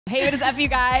Hey, what is up, you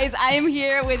guys? I am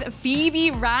here with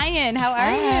Phoebe Ryan. How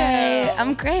are you?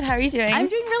 I'm great. How are you doing? I'm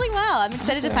doing really well. I'm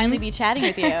excited to finally be chatting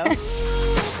with you.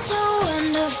 So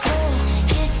wonderful,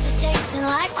 kisses tasting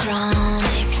like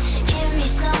chronic. Give me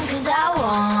some 'cause I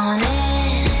want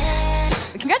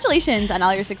it. Congratulations on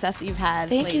all your success that you've had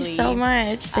Thank lately. you so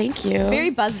much. Thank you.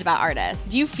 Very buzzed about artists.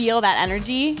 Do you feel that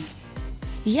energy?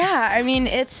 Yeah, I mean,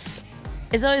 it's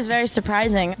always very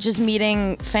surprising just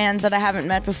meeting fans that I haven't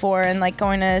met before and like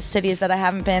going to cities that I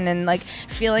haven't been and like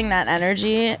feeling that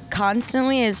energy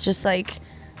constantly is just like,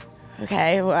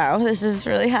 okay, wow, this is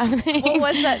really happening.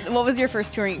 What was your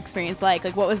first touring experience like?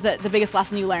 Like, what was the biggest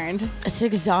lesson you learned? It's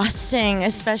exhausting,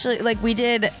 especially like we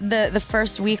did the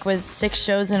first week was 6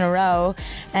 shows in a row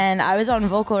and I was on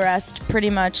vocal rest pretty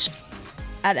much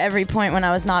at every point when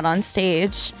I was not on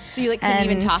stage. So you like couldn't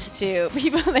even talk to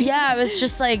people? Yeah, I was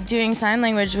just like doing sign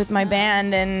language with my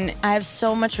band, and I have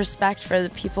so much respect for the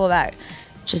people that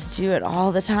just do it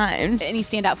all the time. Any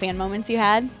standout fan moments you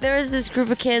had? There was this group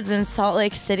of kids in Salt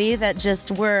Lake City that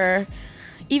just were,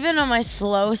 even on my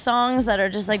slow songs that are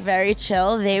just like very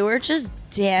chill, they were just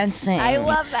dancing. I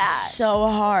love that. So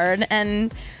hard,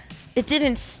 and it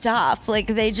didn't stop. Like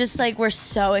they just like were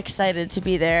so excited to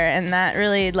be there, and that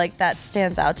really like that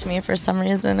stands out to me for some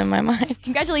reason in my mind.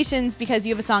 Congratulations, because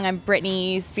you have a song on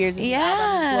Britney Spears'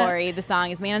 album Glory. The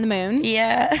song is Man on the Moon.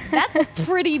 Yeah. That's a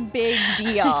pretty big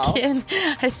deal.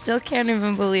 I still can't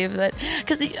even believe that,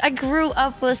 because I grew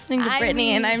up listening to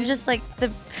Britney, and I'm just like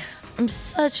I'm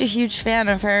such a huge fan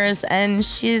of hers, and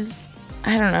she's,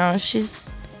 I don't know,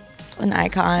 she's an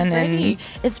icon, and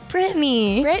it's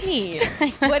Britney.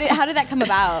 How did that come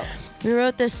about? We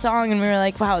wrote this song and we were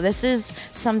like, wow, this is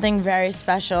something very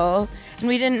special, and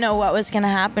we didn't know what was gonna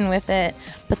happen with it,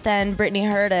 but then Britney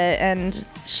heard it and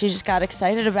she just got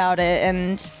excited about it,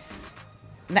 and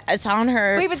it's on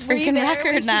her freaking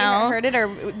record now. Heard it, or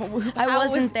I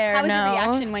wasn't there. How was your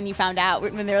reaction when you found out?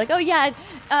 When they were like, "Oh yeah,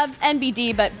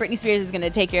 NBD, but Britney Spears is gonna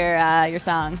take your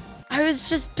song"? I was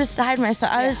just beside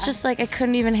myself. I was just like, I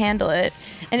couldn't even handle it.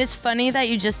 And it's funny that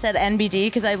you just said NBD,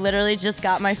 because I literally just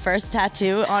got my first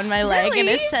tattoo on my leg, and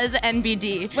it says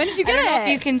NBD. When did you get it? I don't know if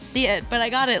it? you can see it, but I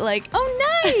got it like.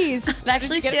 Oh, nice! It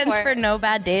actually stands for No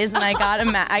Bad Days, and I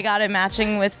got it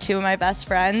matching with 2 of my best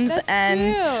friends. That's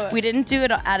and cute. We didn't do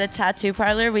it at a tattoo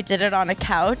parlor. We did it on a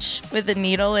couch with a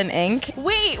needle and ink.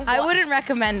 Wait, I wouldn't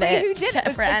recommend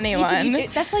it for anyone.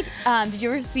 That's like, did you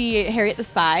ever see Harriet the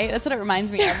Spy? That's what it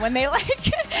reminds me of when they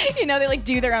like. They like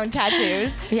do their own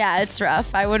tattoos. Yeah, it's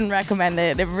rough. I wouldn't recommend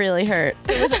it. It really hurt.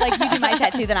 So was it like, you do my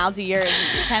tattoo, then I'll do yours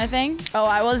kind of thing? Oh,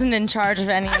 I wasn't in charge of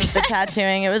any of the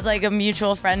tattooing. It was like a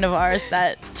mutual friend of ours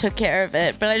that took care of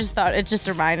it. But I just thought it just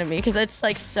reminded me, because it's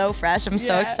like so fresh. I'm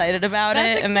so excited about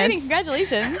it. That's exciting.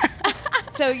 Congratulations.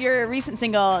 So your recent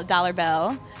single, Dollar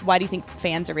Bill, why do you think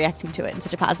fans are reacting to it in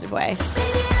such a positive way?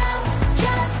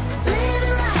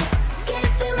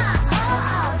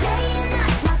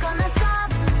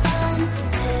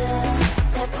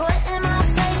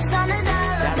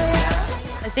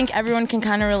 I think everyone can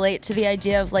kind of relate to the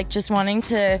idea of like just wanting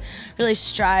to really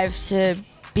strive to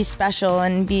be special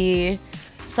and be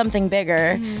something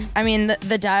bigger. I mean,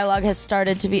 the dialogue has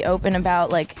started to be open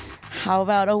about like, how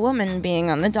about a woman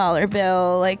being on the dollar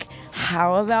bill? Like,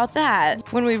 how about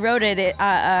that? When we wrote it,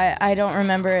 I don't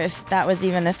remember if that was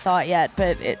even a thought yet,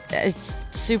 but it's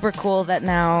super cool that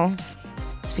now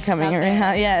it's becoming a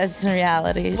reality. Yeah, it's a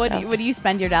reality. What do you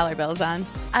spend your dollar bills on?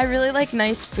 I really like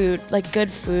nice food, like good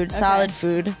food, solid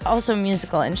food. Also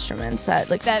musical instruments, that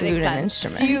food and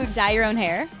instruments. Do you dye your own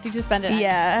hair? Do you just spend it on?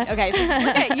 Yeah. Okay.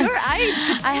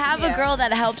 I have a girl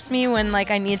that helps me when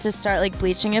like I need to start like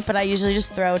bleaching it, but I usually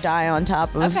just throw dye on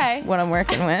top of what I'm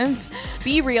working with.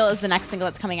 Be Real is the next single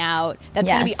that's coming out. That's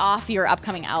going to be off your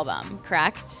upcoming album,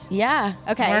 correct? Yeah.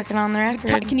 Okay. I'm working on the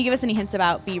record. Can you give us any hints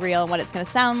about Be Real and what it's going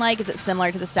to sound like? Is it similar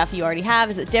to the stuff you already have?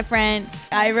 Is it different?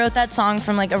 I wrote that song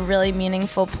from like a really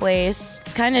meaningful place.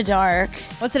 It's kind of dark.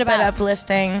 What's it about? But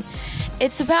uplifting.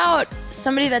 It's about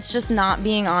somebody that's just not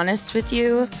being honest with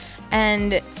you,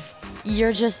 and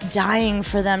you're just dying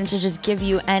for them to just give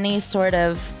you any sort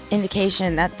of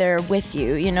indication that they're with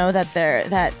you,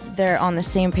 that they're on the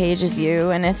same page as you,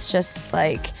 and it's just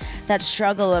like that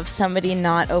struggle of somebody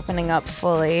not opening up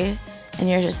fully, and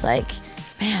you're just like,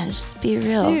 man, just be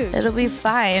real. Dude. It'll be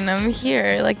fine. I'm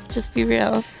here. Like, just be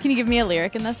real. Can you give me a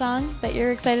lyric in the song that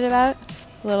you're excited about?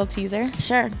 A little teaser.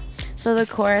 Sure. So the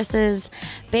chorus is,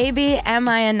 baby, am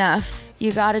I enough?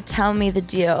 You gotta tell me the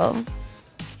deal.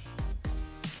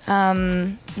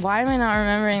 Why am I not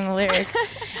remembering the lyric?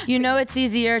 You know it's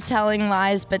easier telling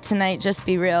lies, but tonight just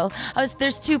be real.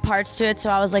 There's 2 parts to it, so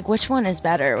I was like, which one is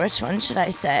better? Which one should I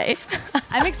say?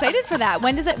 I'm excited for that.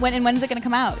 When is it going to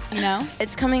come out? Do you know?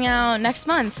 It's coming out next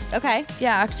month. Okay.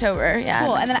 Yeah, October. Yeah.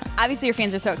 Cool. And then obviously your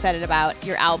fans are so excited about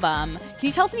your album. Can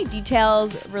you tell us any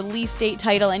details, release date,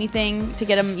 title, anything to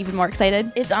get them even more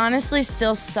excited? It's honestly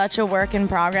still such a work in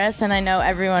progress, and I know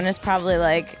everyone is probably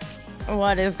like,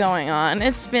 what is going on?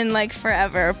 It's been like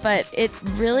forever, but it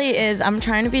really is. I'm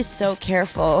trying to be so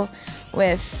careful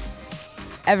with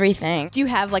everything. Do you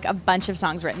have like a bunch of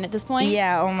songs written at this point?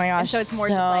 Yeah, oh my gosh, and so it's more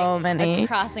so just like many.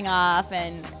 Crossing off,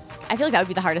 and I feel like that would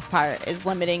be the hardest part, is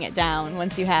limiting it down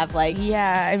once you have like...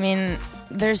 Yeah, I mean,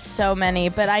 there's so many,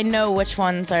 but I know which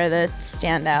ones are the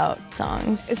standout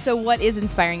songs. So what is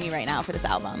inspiring you right now for this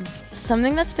album?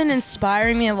 Something that's been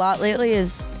inspiring me a lot lately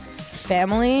is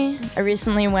family. I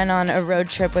recently went on a road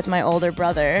trip with my older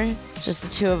brother, just the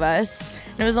 2 of us.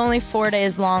 And it was only 4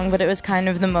 days long, but it was kind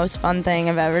of the most fun thing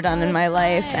I've ever done in my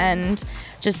life. And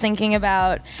just thinking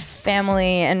about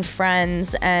family and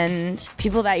friends and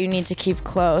people that you need to keep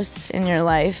close in your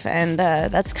life. And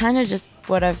that's kind of just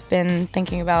what I've been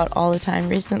thinking about all the time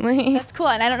recently. That's cool.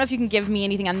 And I don't know if you can give me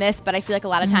anything on this, but I feel like a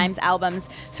lot of times albums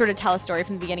sort of tell a story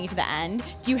from the beginning to the end.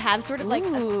 Do you have sort of like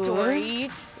a story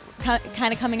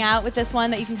kind of coming out with this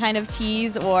one that you can kind of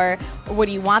tease, or what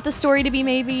do you want the story to be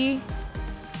maybe?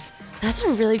 That's a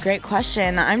really great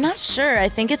question. I'm not sure. I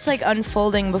think it's like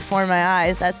unfolding before my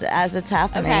eyes as it's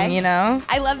happening, you know?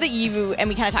 I love that you, and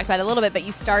we kind of talked about it a little bit, but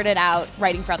you started out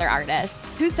writing for other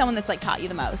artists. Who's someone that's like taught you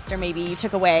the most, or maybe you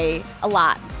took away a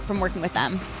lot from working with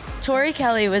them? Tori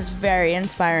Kelly was very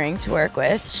inspiring to work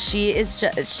with.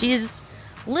 She's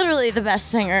literally the best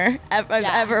singer I've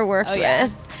ever worked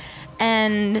with.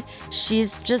 And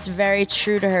she's just very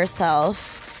true to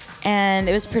herself. And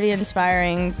it was pretty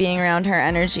inspiring being around her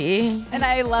energy. And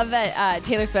I love that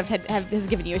Taylor Swift has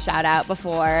given you a shout out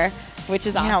before, which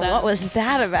is awesome. Yeah, what was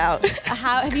that about?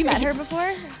 Have you met her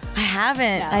before? I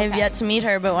haven't. No, I have yet to meet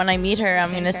her, but when I meet her, I'm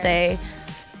going to say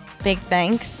big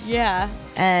thanks. Yeah.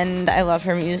 And I love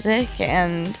her music,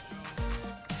 and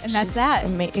that's that.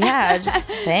 Yeah, just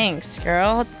thanks,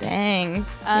 girl. Dang. You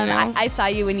know? I saw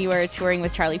you when you were touring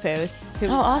with Charlie Puth. Who,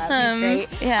 awesome. He's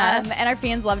great. Yeah. And our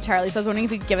fans love Charlie, so I was wondering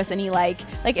if you could give us any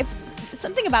if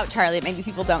something about Charlie that maybe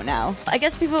people don't know. I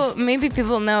guess maybe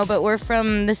people know, but we're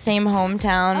from the same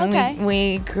hometown. Okay.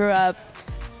 We grew up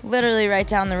literally right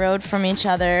down the road from each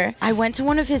other. I went to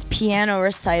one of his piano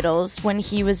recitals when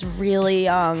he was really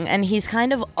young, and he's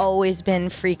kind of always been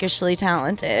freakishly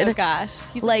talented. Oh gosh.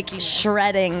 He's like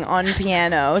shredding on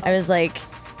piano. I was like,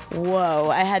 whoa,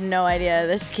 I had no idea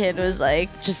this kid was like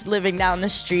just living down the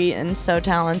street and so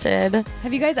talented.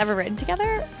 Have you guys ever written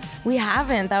together? We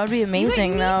haven't. That would be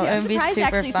amazing, though. It would be super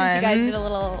actually, fun. Since you guys did a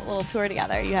little tour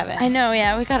together, you haven't. I know,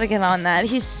 yeah. We got to get on that.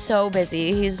 He's so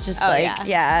busy. He's just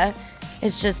yeah.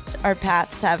 It's just our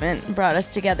paths haven't brought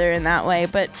us together in that way.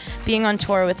 But being on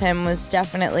tour with him was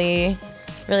definitely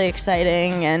really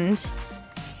exciting, and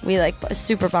we like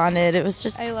super bonded. It was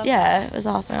just, it was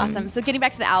awesome. Awesome. So getting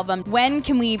back to the album, when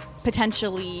can we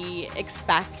potentially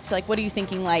expect, like, what are you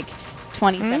thinking, like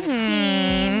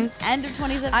 2017, end of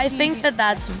 2017? I think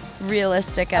that's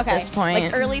realistic at this point.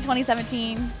 Like early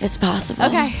 2017? It's possible.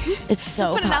 Okay. It's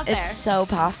so it's so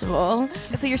possible.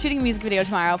 So you're shooting a music video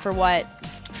tomorrow for what?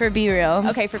 For Be Real.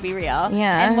 Okay, for Be Real.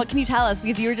 Yeah. And what can you tell us?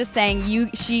 Because you were just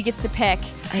saying she gets to pick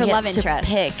her love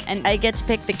interest. And I get to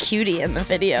pick the cutie in the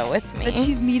video with me. But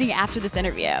she's meeting after this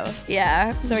interview.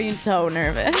 Yeah. So are you so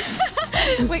nervous?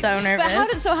 I'm so nervous.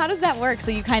 But how does that work?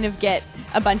 So you kind of get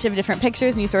a bunch of different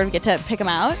pictures and you sort of get to pick them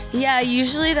out? Yeah,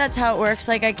 usually that's how it works.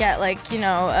 Like I get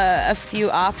a few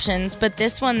options, but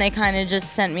this one they kind of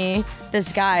just sent me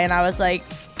this guy, and I was like,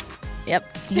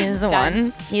 yep, he's the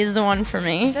one. He's the one for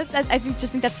me. I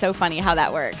just think that's so funny how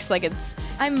that works. Like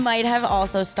I might have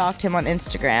also stalked him on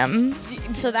Instagram,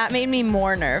 so that made me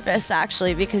more nervous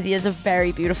actually, because he has a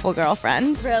very beautiful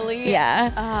girlfriend. Really?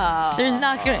 Yeah. Oh. There's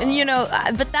not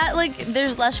gonna, but that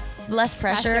there's less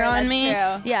pressure on me.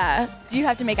 True. Yeah. Do you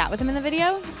have to make out with him in the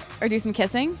video, or do some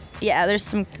kissing? Yeah, there's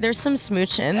some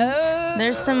smooching. Oh.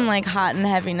 There's some like hot and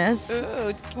heaviness.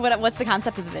 Ooh. What's the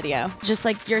concept of the video? Just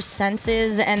like your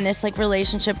senses and this like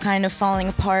relationship kind of falling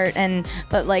apart,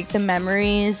 but like the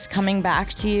memories coming back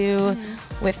to you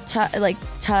with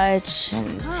touch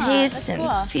and taste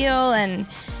and feel, and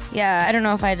yeah, I don't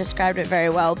know if I described it very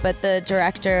well, but the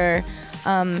director,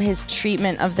 his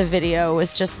treatment of the video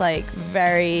was just like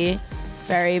very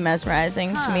very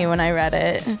mesmerizing to me when I read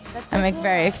it. That's so I'm like cool.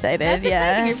 very excited. That's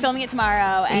yeah. exciting. You're filming it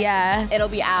tomorrow, and Yeah. it'll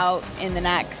be out in the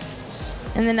next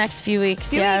In the next few weeks.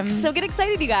 few yeah. weeks. So get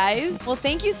excited, you guys. Well,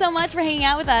 thank you so much for hanging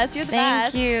out with us. You're the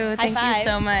best. Thank you. High Thank five. you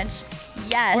so much.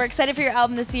 Yes. We're excited for your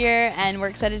album this year, and we're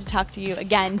excited to talk to you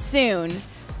again soon.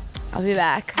 I'll be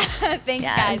back. Thanks,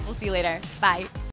 Yes. guys. We'll see you later. Bye.